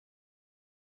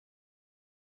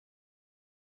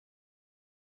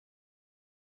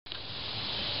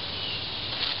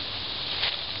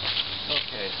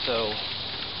So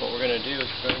what we're going to do is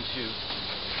we're going to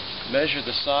measure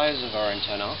the size of our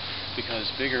antenna,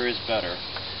 because bigger is better,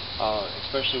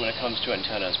 especially when it comes to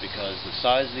antennas, because the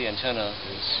size of the antenna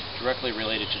is directly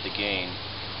related to the gain,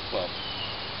 well,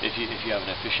 if you have an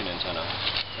efficient antenna.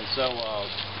 And so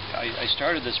I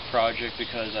started this project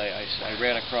because I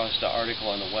ran across an article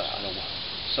on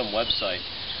some website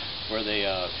where they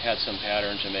had some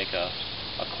pattern to make a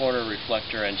corner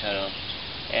reflector antenna,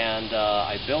 and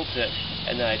I built it,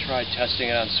 and then I tried testing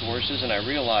it on sources, and I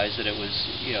realized that it was,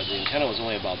 the antenna was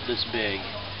only about this big,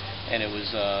 and it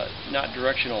was not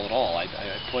directional at all. I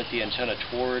point the antenna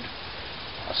toward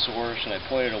a source, and I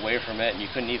pointed away from it, and you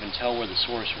couldn't even tell where the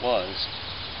source was,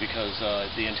 because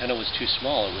the antenna was too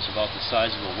small. It was about the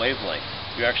size of a wavelength.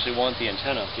 You actually want the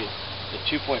antenna, at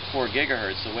 2.4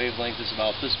 gigahertz, the wavelength is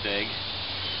about this big,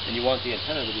 and you want the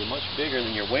antenna to be much bigger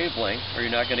than your wavelength, or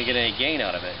you're not going to get any gain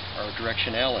out of it, or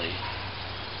directionality.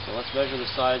 So let's measure the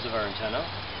size of our antenna.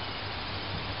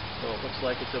 So it looks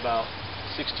like it's about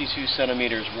 62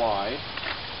 centimeters wide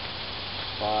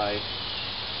by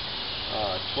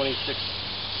 26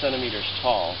 centimeters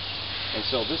tall. And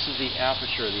so this is the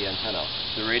aperture of the antenna.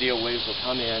 The radio waves will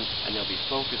come in and they'll be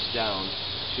focused down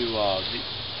to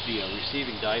the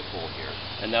receiving dipole here,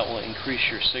 and that will increase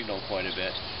your signal quite a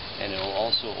bit, and it will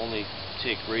also only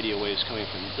take radio waves coming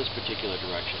from this particular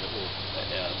direction. It will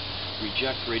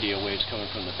reject radio waves coming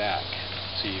from the back,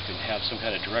 so you can have some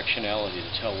kind of directionality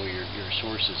to tell where your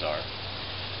sources are.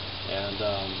 And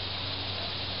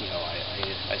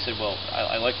I said, well,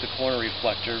 I like the corner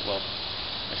reflector. Well,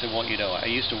 I said, well, I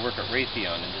used to work at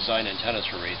Raytheon and design antennas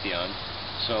for Raytheon,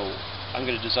 so I'm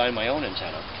going to design my own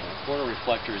antenna. And a corner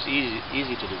reflector is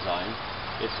easy to design.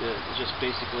 It's just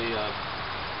basically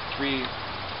three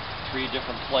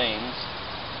different planes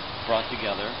brought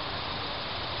together,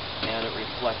 and it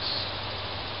reflects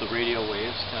the radio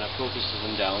waves, kind of focuses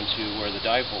them down to where the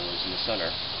dipole is in the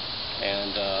center.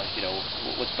 And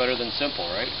what's better than simple,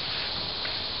 right?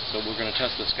 So we're going to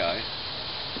test this guy.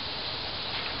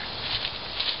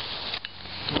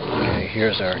 Okay,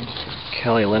 here's our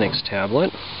Kali Linux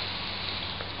tablet.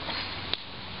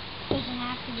 Doesn't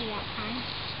have to be that kind.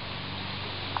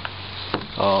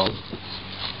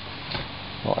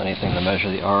 Well, anything to measure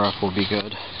the RF will be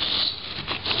good.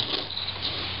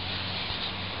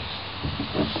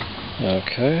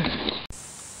 Okay.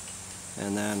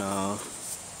 And then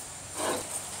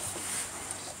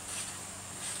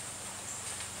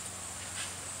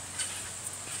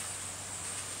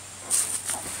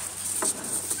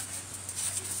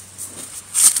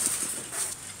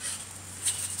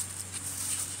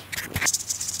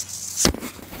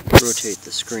rotate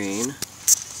the screen,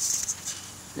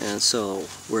 and so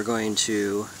we're going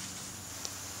to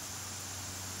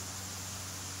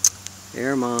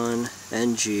Airmon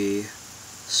NG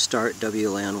start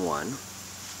WLAN 1.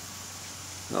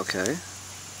 Okay,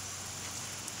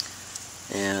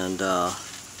 and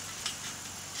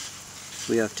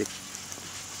we have to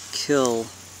kill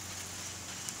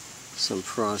some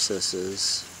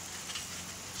processes.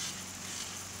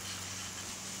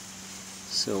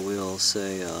 So we'll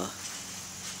say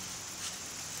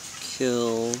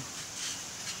kill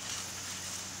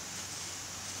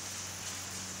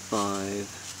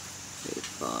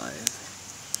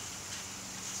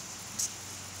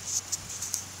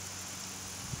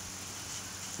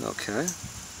 585. Okay,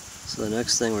 so the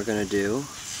next thing we're going to do,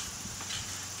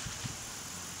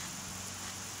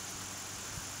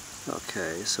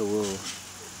 okay, so we'll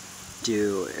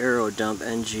do arrow dump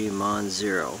ng mon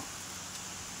 0.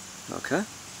 Okay,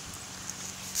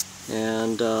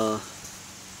 and we'll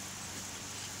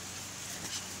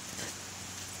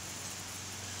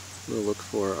look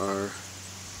for our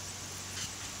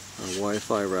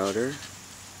Wi-Fi router,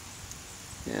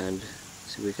 and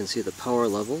so we can see the power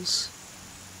levels,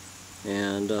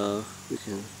 and we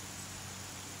can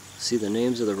see the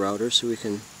names of the routers, so we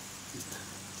can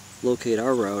locate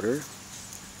our router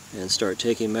and start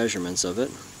taking measurements of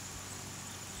it.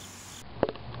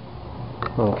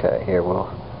 Okay, here we'll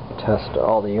test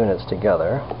all the units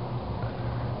together.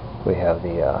 We have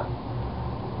the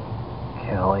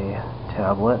Kali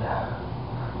tablet,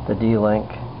 the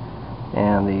D-Link,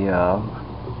 and the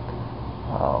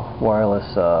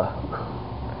wireless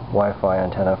Wi-Fi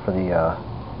antenna for the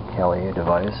Kali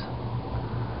device.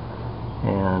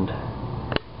 And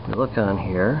if we look on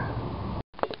here,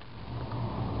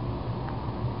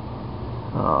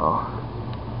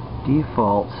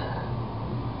 default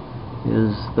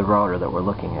is the router that we're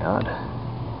looking at,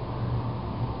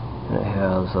 and it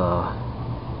has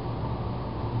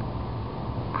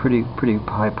pretty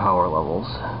high power levels,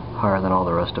 higher than all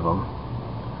the rest of them.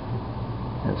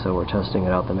 and so we're testing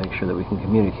it out to make sure that we can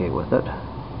communicate with it.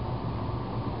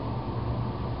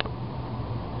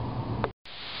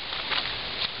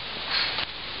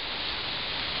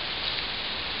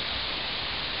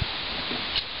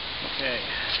 Okay,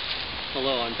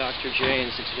 hello, I'm Dr.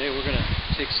 James, and today we're going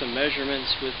to take some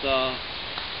measurements with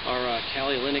our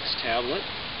Kali Linux tablet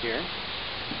here,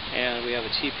 and we have a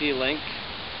TP-Link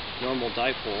normal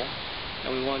dipole,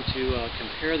 and we want to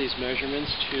compare these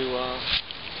measurements to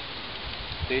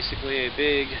basically a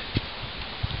big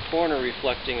corner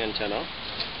reflecting antenna.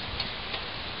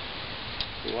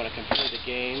 We want to compare the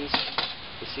gains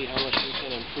to see how much we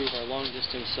can improve our long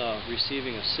distance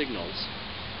receiving of signals,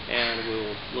 and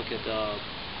we'll look at the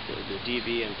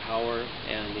dB and power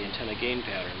and the antenna gain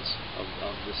patterns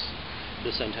of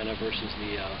this antenna versus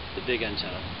the big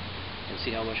antenna, and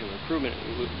see how much of an improvement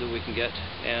that we can get,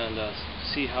 and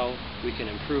see how we can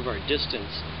improve our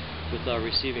distance with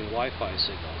receiving Wi-Fi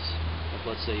signals. If,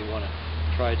 let's say, you want to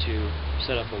try to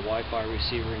set up a Wi-Fi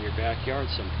receiver in your backyard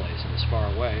someplace and it's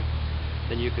far away,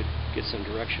 then you could get some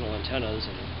directional antennas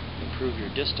and improve your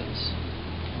distance,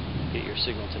 get your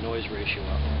signal to noise ratio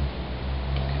up.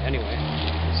 Okay, anyway,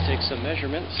 let's take some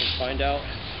measurements and find out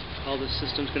how this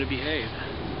system's going to behave.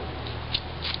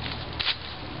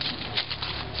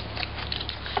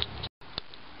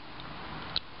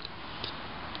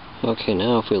 Okay,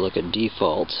 now if we look at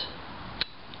default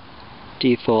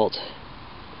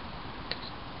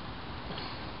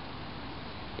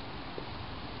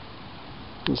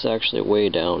it's actually way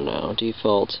down now.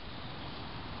 Default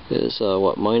is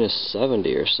what,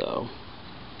 -70 or so.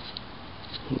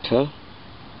 Okay,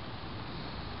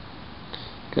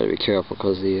 gotta be careful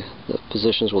because the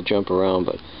positions will jump around,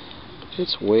 but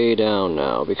it's way down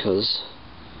now because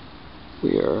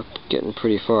we are getting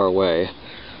pretty far away.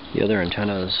 The other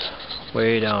antenna is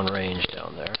way down range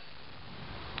down there.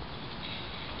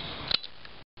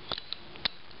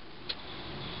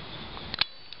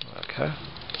 Okay.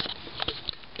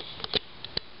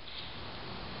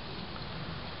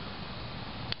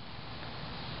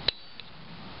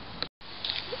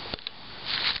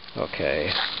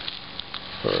 Okay.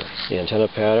 For the antenna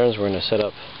patterns, we're going to set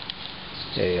up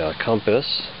a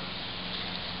compass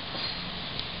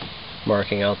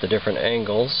marking out the different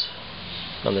angles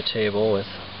on the table with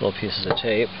little pieces of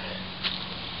tape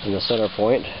in the center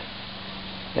point,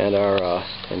 and our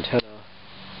antenna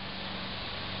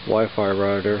Wi-Fi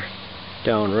router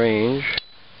downrange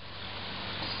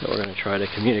that we're going to try to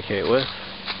communicate with.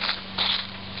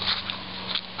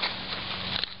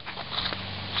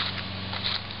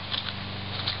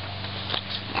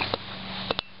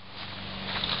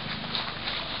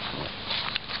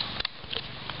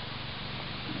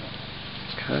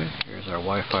 Okay, here's our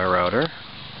Wi-Fi router.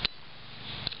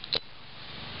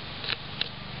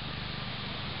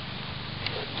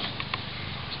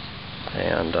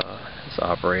 And it's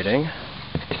operating,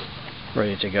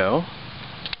 ready to go.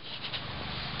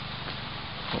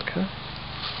 Okay.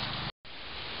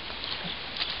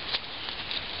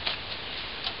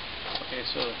 Okay,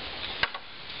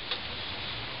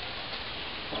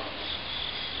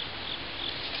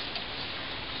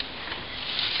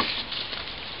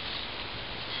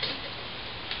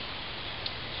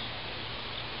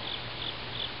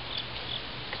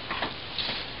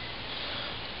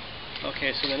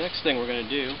 so the next thing we're going to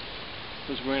do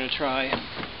is we're going to try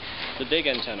the big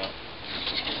antenna.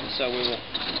 So we will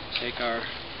take our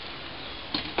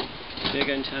big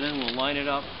antenna and we'll line it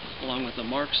up along with the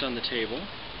marks on the table,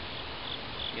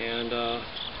 and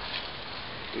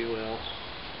we will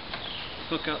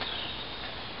hook up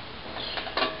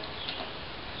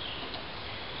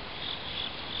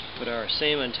put our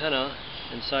same antenna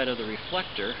inside of the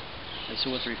reflector. And so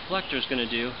what the reflector is going to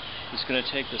do is going to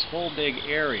take this whole big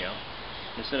area.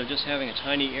 Instead of just having a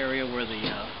tiny area where the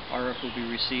RF will be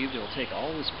received, it will take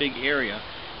all this big area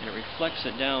and it reflects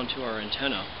it down to our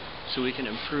antenna, so we can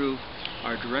improve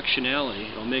our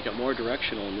directionality. It will make it more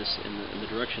directional in the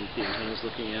direction the antenna is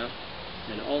looking at,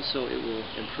 and also it will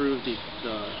improve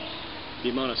the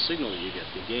amount of signal that you get,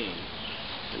 the gain.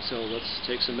 And so let's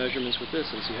take some measurements with this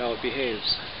and see how it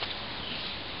behaves.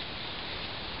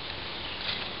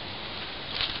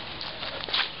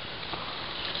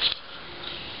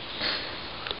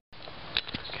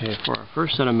 Okay, for our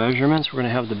first set of measurements, we're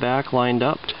going to have the back lined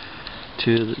up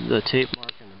to the tape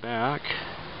mark in the back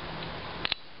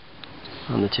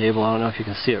on the table. I don't know if you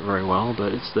can see it very well,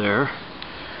 but it's there.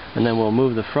 And then we'll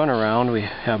move the front around. We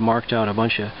have marked out a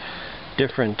bunch of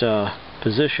different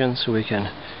positions so we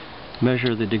can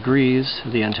measure the degrees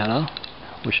of the antenna,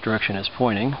 which direction it's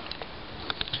pointing.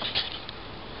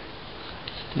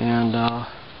 And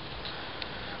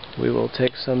we will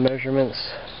take some measurements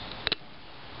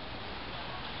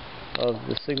of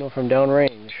the signal from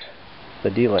downrange,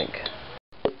 the D-link.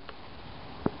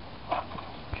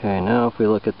 Okay, now if we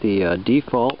look at the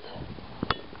default,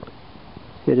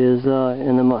 it is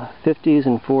in the 50s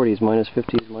and 40s, minus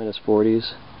 50s, minus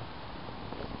 40s.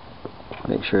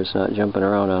 Make sure it's not jumping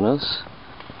around on us.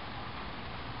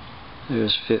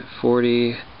 There's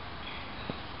 40,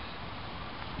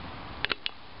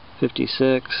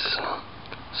 56,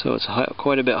 so it's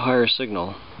quite a bit higher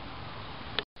signal.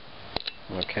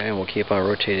 Okay, and we'll keep on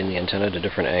rotating the antenna to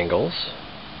different angles.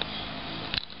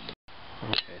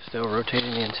 Okay, still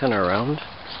rotating the antenna around.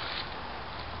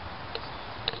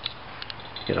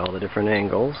 Get all the different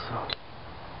angles.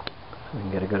 We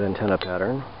can get a good antenna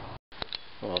pattern.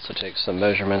 We'll also take some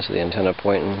measurements of the antenna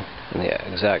pointing in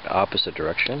the exact opposite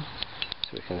direction, so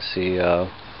we can see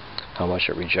how much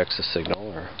it rejects the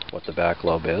signal or what the back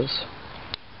lobe is.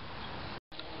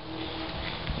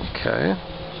 Okay,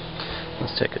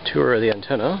 let's take a tour of the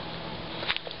antenna.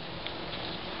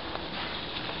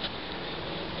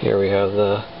 Here we have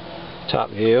the top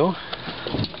view.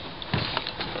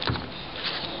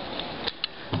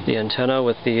 The antenna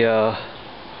with the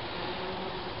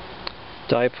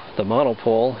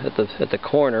monopole at the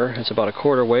corner. It's about a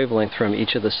quarter wavelength from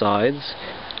each of the sides.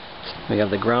 We have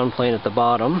the ground plane at the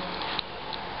bottom,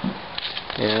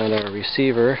 and our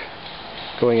receiver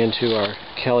going into our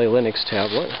Kali Linux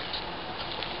tablet.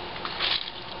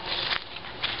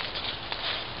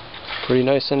 Pretty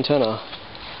nice antenna.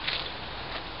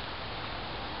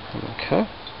 Okay.